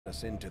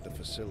us into the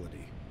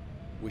facility.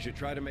 We should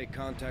try to make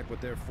contact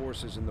with their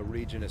forces in the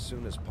region as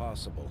soon as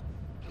possible.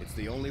 It's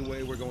the only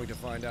way we're going to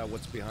find out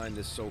what's behind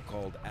this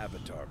so-called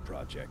Avatar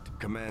project.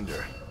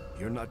 Commander,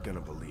 you're not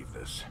gonna believe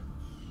this.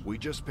 We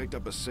just picked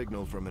up a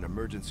signal from an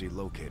emergency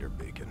locator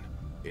beacon.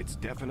 It's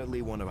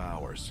definitely one of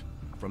ours,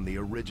 from the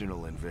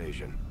original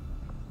invasion.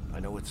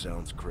 I know it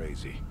sounds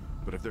crazy,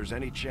 but if there's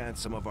any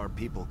chance some of our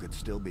people could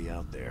still be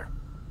out there,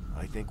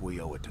 I think we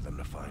owe it to them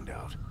to find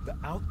out. The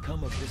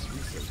outcome of this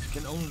research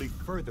can only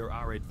further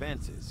our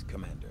advances,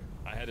 Commander.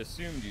 I had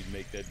assumed you'd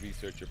make that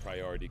research a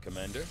priority,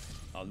 Commander.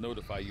 I'll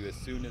notify you as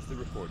soon as the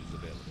report is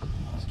available.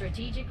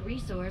 Strategic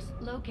resource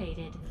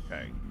located.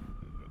 Okay,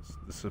 that's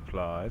the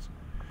supplies.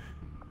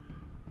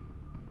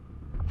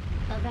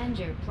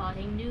 Avenger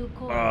plotting new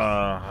course.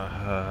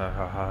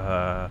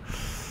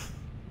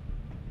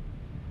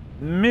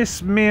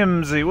 Miss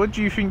Mimsy, what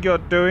do you think you're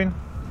doing?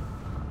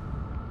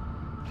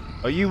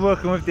 Are you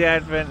working with the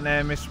Advent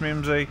now, Miss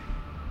Mimsy?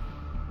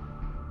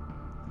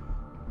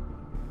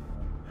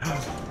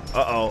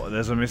 Uh-oh,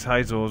 there's a Miss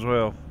Hazel as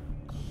well.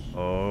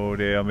 Oh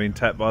dear, I'm being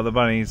tapped by the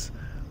bunnies.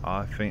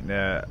 I think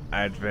they're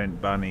Advent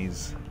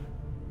bunnies.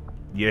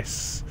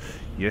 Yes,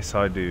 yes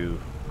I do.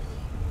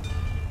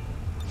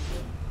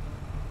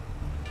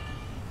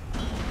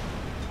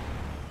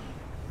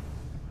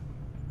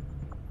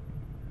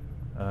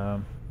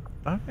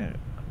 Okay.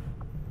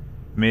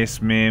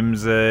 Miss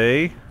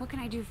Mimsy. What can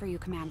I do for you,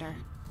 Commander?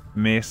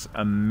 Miss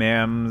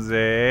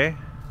Mimsy.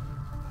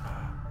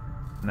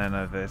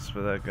 Nano vest,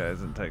 but that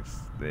goes and takes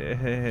the.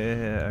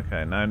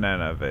 Okay, no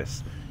nano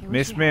vest.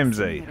 Miss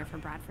Mimsy. For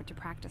Bradford to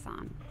practice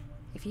on.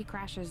 If he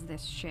crashes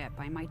this ship,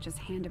 I might just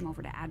hand him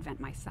over to Advent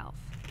myself.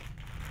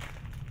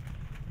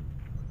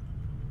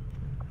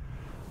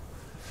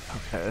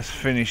 Okay, let's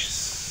finish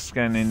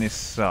scanning this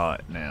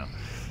site now.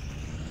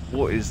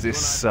 What is this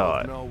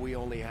site? No, we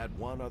only had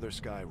one other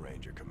Sky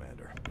Ranger,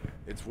 Commander.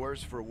 It's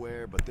worse for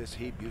wear, but this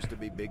heap used to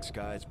be Big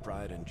Sky's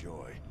pride and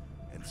joy,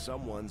 and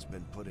someone's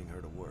been putting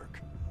her to work.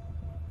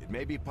 It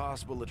may be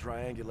possible to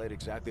triangulate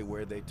exactly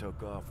where they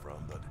took off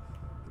from, but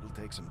it'll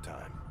take some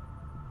time.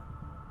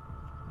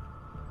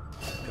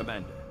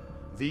 Commander,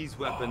 these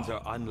weapons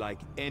are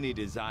unlike any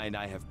design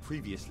I have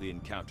previously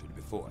encountered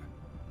before.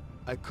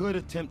 I could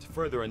attempt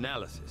further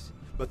analysis,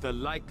 but the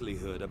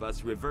likelihood of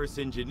us reverse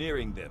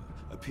engineering them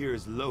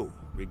appears low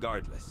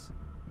regardless.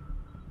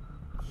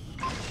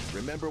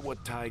 Remember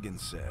what Tygan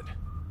said.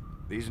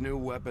 These new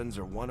weapons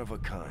are one of a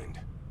kind.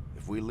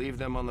 If we leave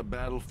them on the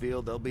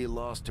battlefield, they'll be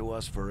lost to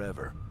us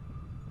forever.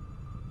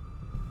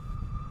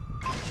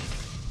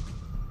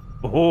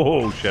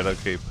 Oh,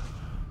 Shadowkeep.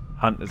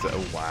 Hunters.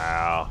 Oh,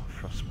 wow.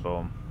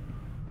 Frostbomb.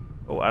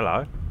 Oh,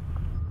 hello.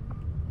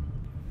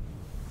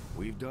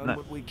 We've done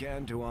what we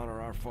can to honor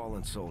our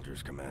fallen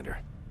soldiers, Commander.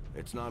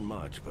 It's not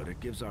much, but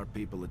it gives our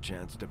people a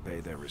chance to pay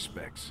their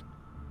respects.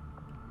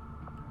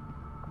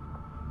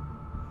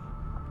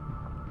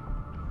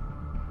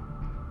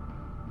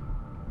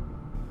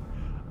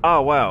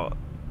 Oh, wow.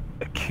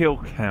 A kill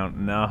count.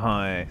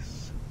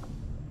 Nice.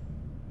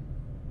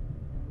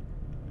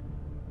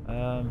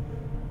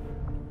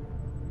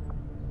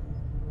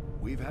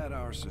 We've had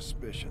our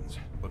suspicions,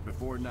 but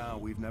before now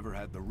we've never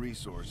had the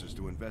resources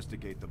to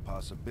investigate the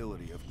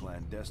possibility of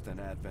clandestine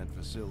Advent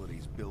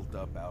facilities built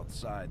up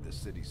outside the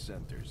city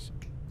centers.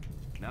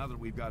 Now that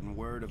we've gotten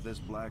word of this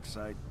black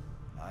site,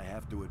 I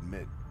have to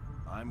admit,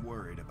 I'm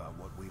worried about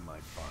what we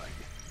might find.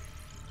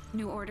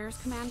 New orders,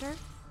 Commander?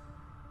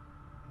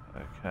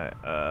 Okay,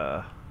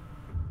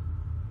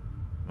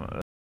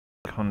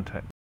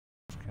 contact.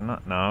 Can I?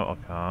 No,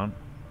 I can't.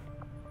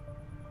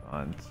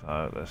 Fine,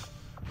 so let's.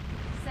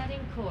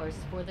 Setting course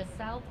for the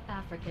South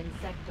African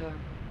sector.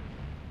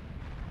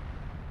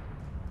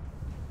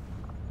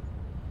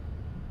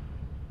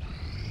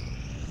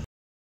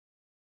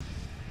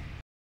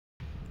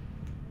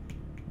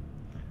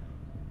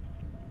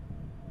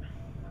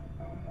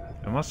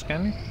 Am I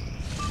scanning?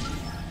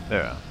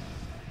 There we are.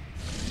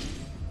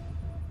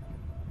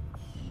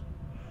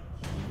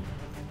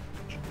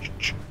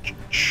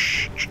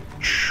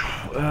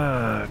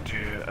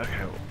 Dude,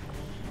 okay.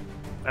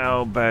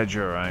 Al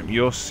Badger aim.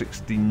 You're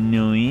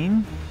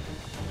 69.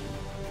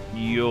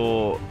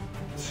 You're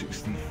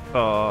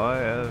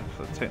 65.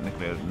 So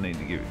technically I need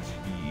to give it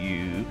to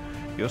you.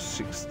 You're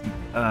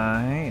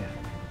 68.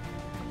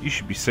 You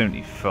should be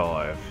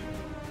 75.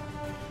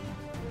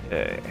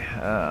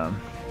 Yeah.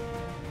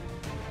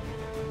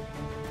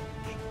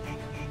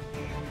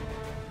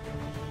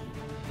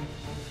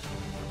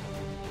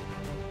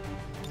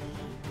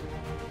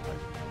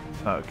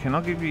 So can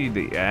I give you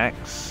the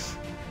axe?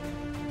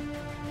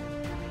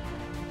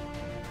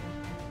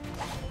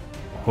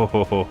 Ho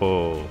ho ho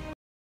ho.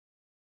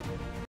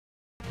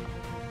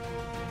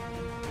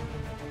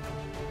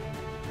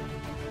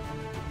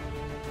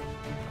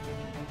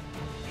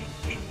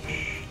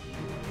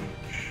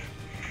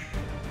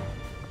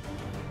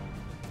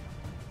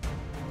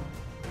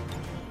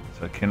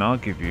 So can I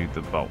give you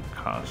the bolt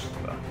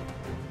caster?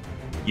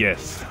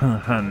 Yes.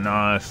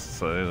 Nice.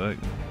 So like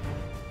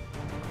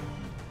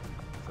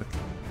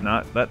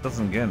No, that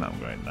doesn't get an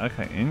upgrade.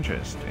 Okay,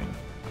 interesting.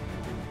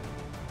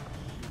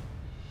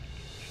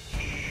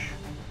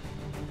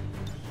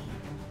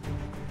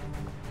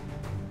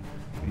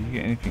 Do you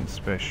get anything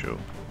special?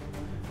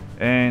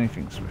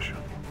 Anything special?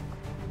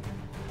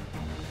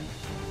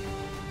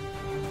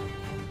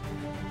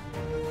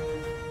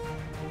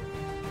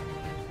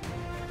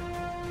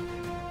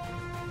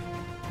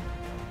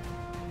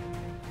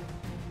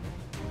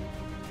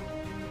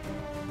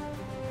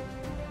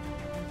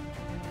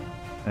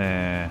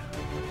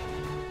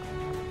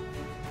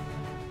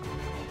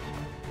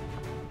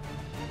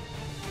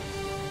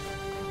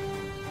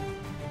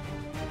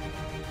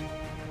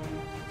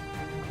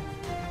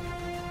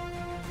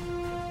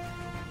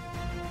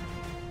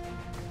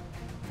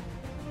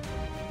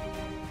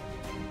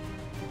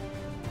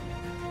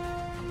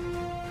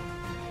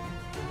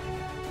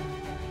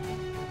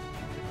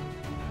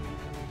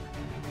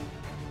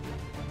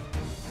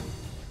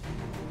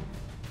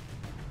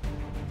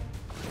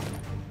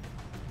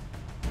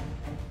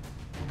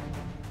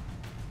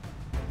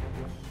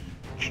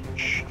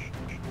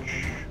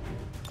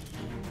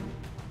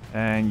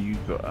 And you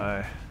got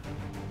a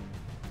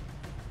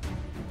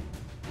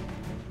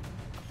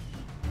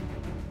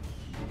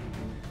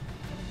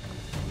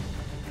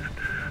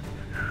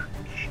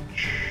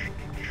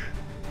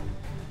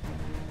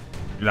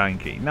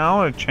lanky. Now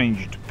I want to change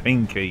it to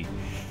pinky.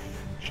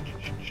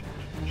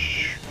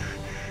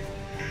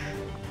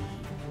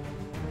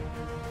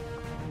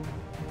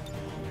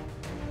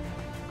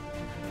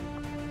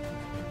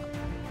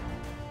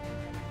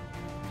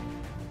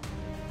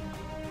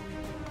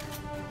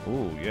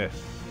 Oh yes.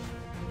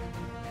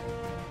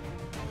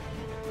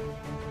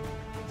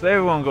 So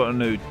everyone got a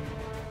new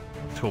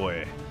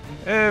toy.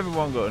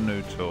 Everyone got a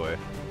new toy.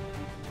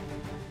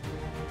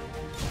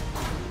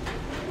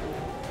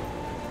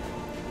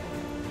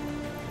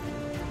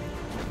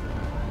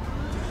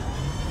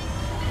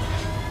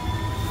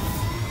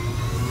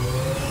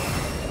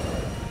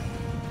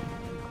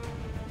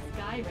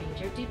 Sky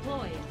Ranger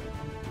deployed.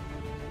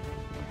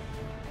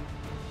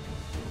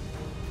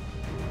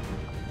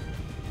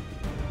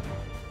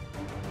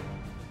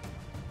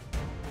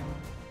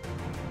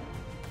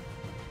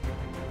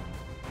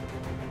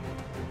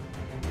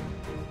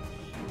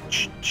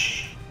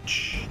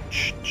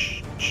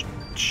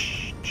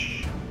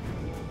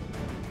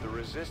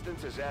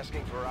 Resistance is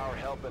asking for our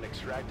help in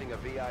extracting a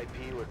VIP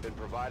who had been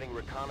providing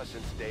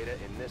reconnaissance data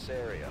in this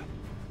area.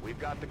 We've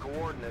got the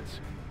coordinates,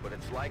 but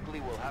it's likely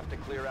we'll have to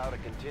clear out a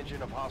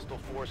contingent of hostile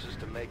forces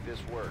to make this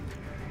work.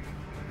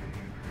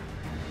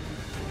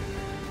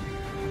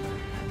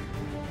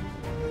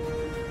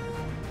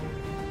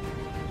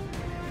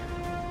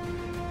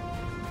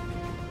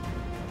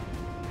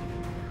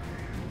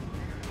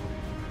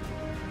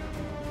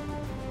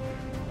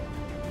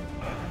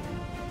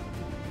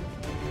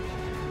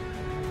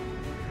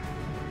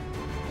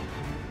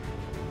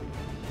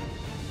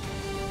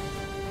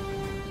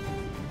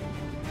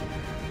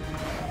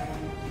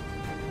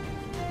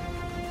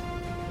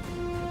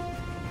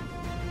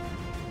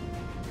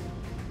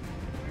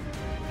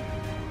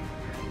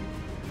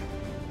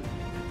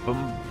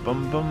 Bum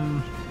bum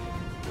bum.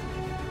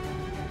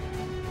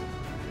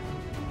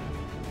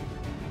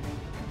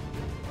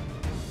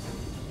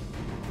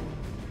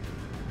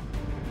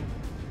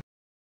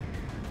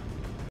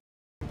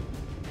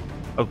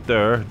 Oh,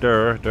 der.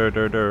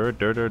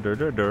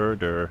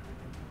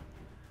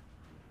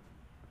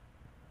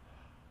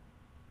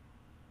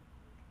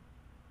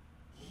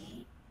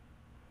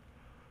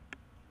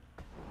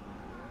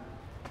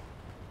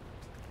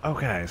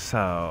 Okay,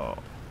 so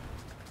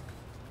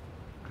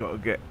gotta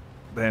get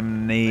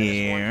them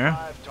near.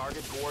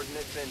 Target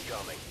coordinates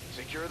incoming.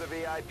 Secure the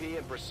VIP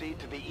and proceed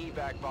to the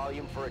evac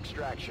volume for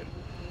extraction.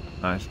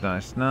 Nice.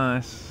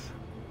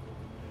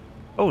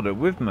 Oh, they're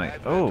with me.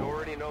 Advent Oh.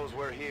 already knows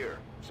we're here,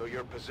 so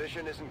your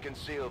position isn't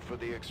concealed for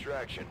the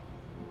extraction.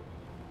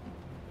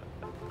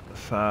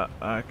 So,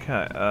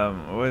 okay,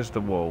 where's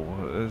the wall?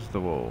 Where's the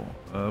wall?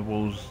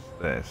 Wall's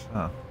this.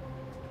 Huh.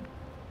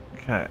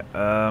 Okay,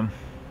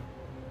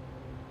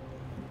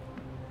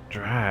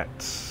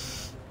 Drats.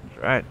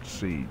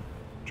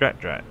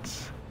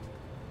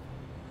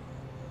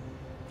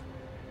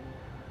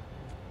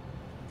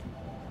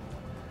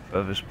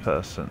 Furthest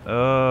person.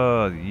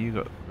 Oh, you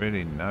got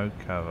really no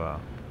cover.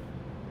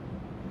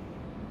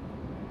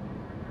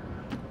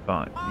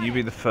 Fine, you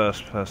be the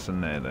first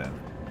person there then.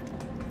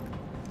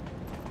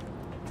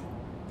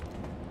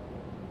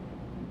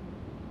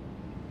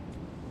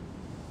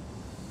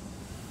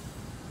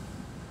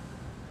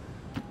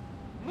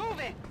 Move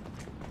it!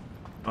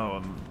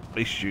 Oh, at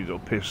least you got a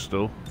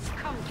pistol.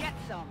 Come get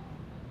some.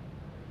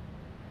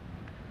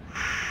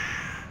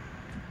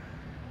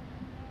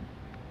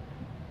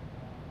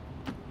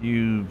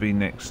 You be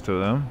next to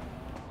them.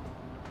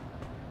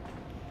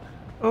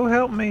 Oh,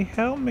 help me.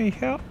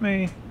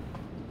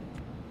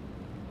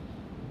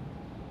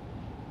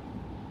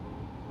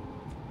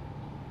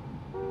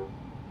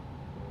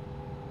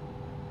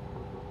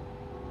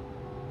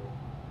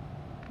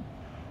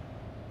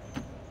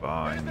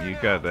 Fine, you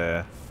go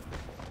there.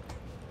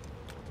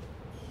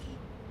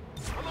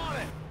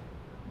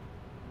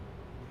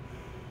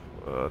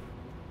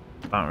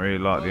 Don't really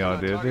like the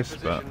idea of this,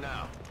 but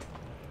Now.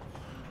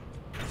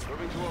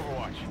 Moving to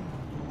Overwatch.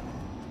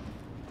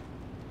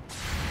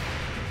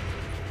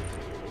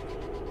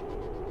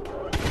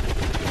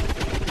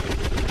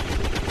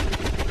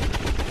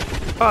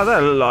 oh,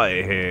 that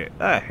light hit,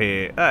 that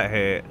hit.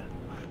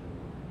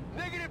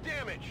 Negative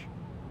damage.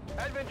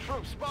 Advent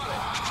troops spotted.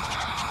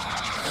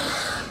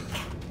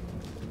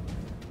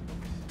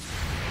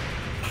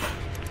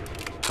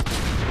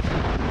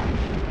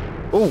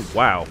 Oh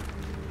wow.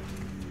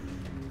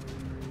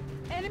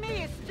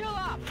 Enemy is still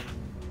up.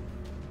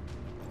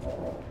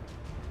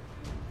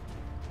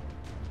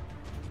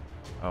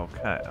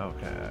 Okay.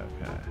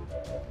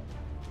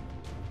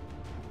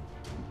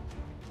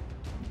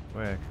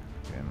 Where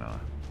can I?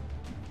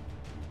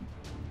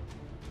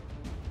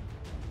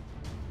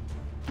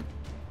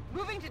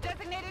 Moving to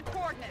designated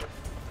coordinates.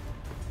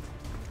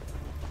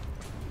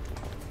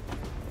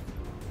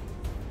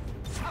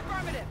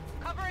 Affirmative.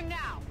 Covering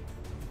now.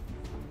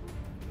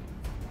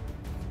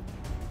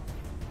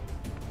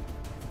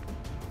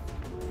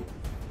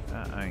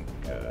 That ain't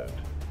good.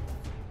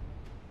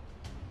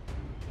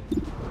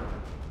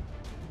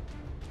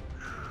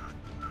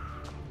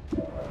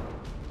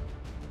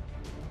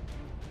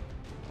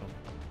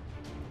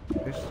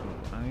 This one,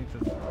 I need to...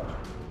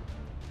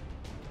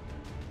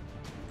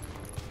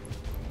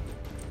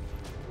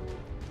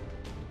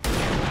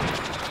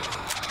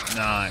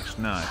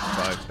 Nice.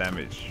 5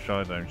 damage.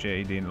 Shidome, yeah,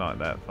 he didn't like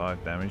that.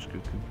 5 damage,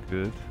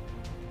 good.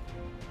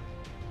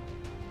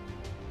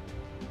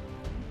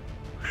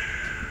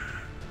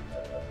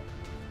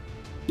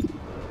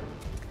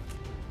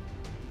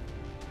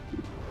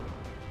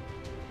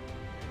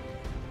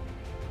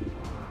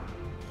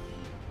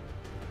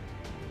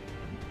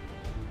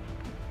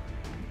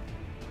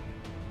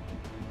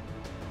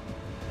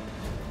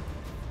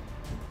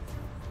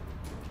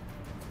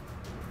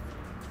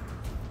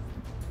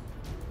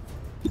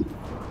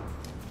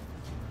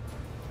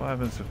 What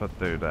happens if I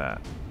do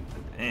that?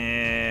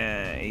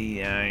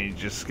 Yeah, he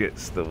just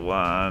gets the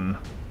one.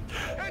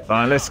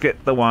 Fine, let's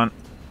get the one.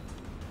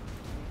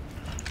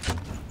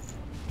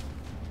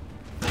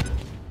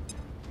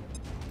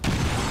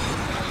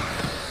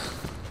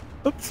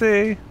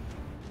 Oopsie.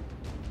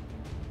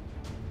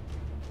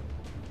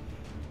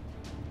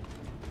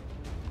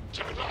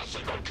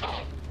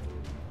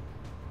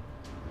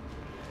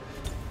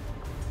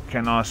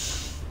 Can I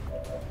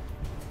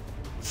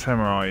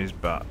Samurai's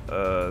butt?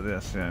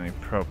 That's the only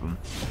problem.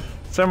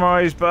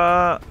 Samurai's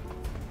butt!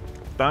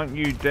 Don't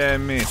you dare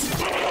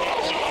miss.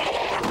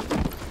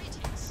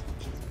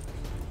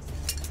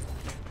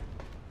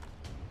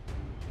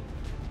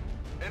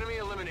 Enemy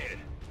eliminated.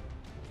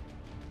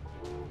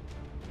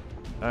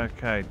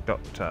 Okay,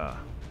 Doctor.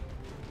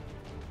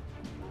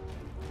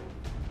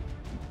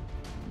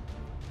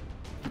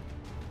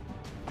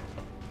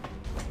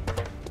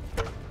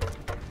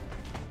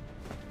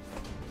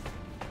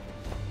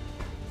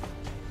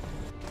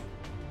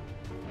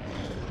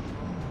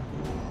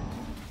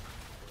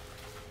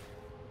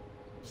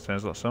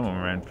 Sounds like someone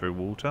ran through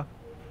water.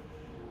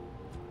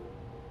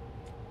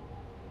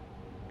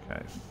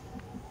 Okay.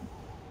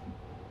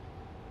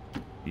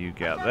 You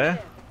get out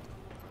there.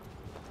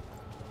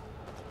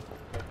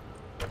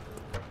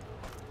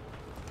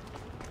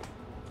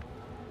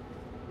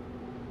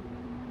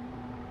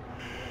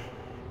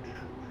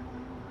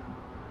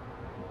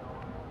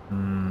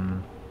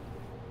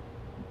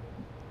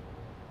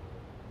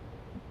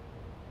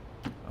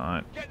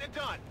 Alright. Getting it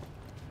done.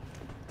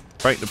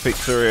 Break the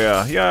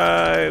pizzeria.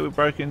 Yay! We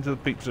broke into the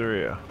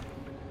pizzeria.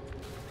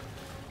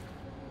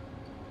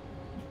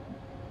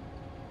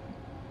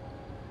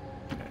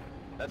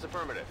 That's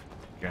affirmative.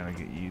 Gonna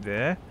get you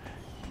there.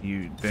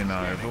 You then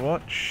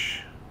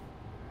Overwatch.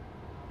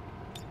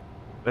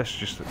 Let's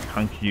just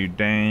hunker you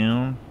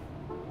down.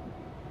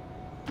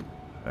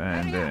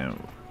 And then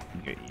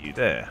get you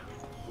there.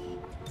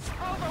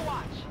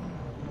 Overwatch.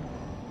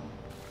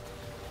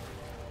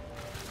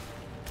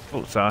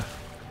 Oh, sorry.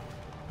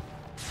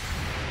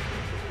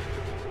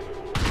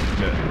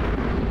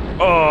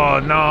 Oh,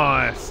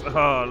 nice!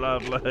 Oh,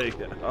 lovely.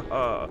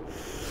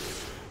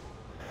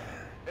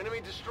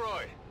 Enemy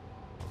destroyed.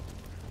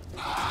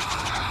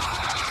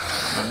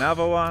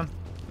 Another one?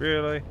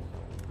 Really?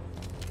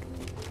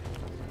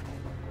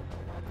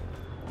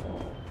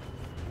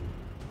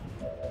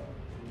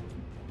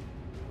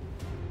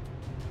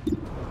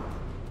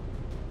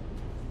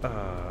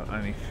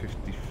 Only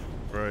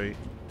 53.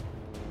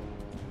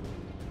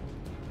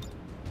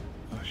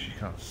 Oh, she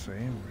can't see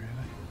him, really.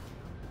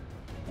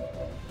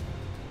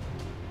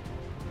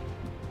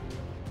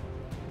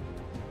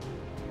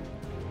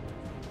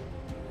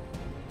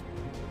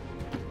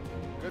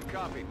 Good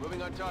copy.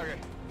 Moving on target.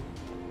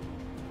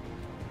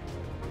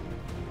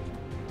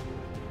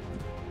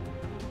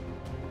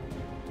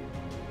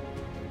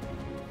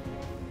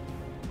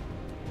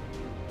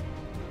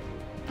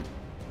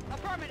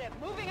 Affirmative.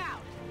 Moving out.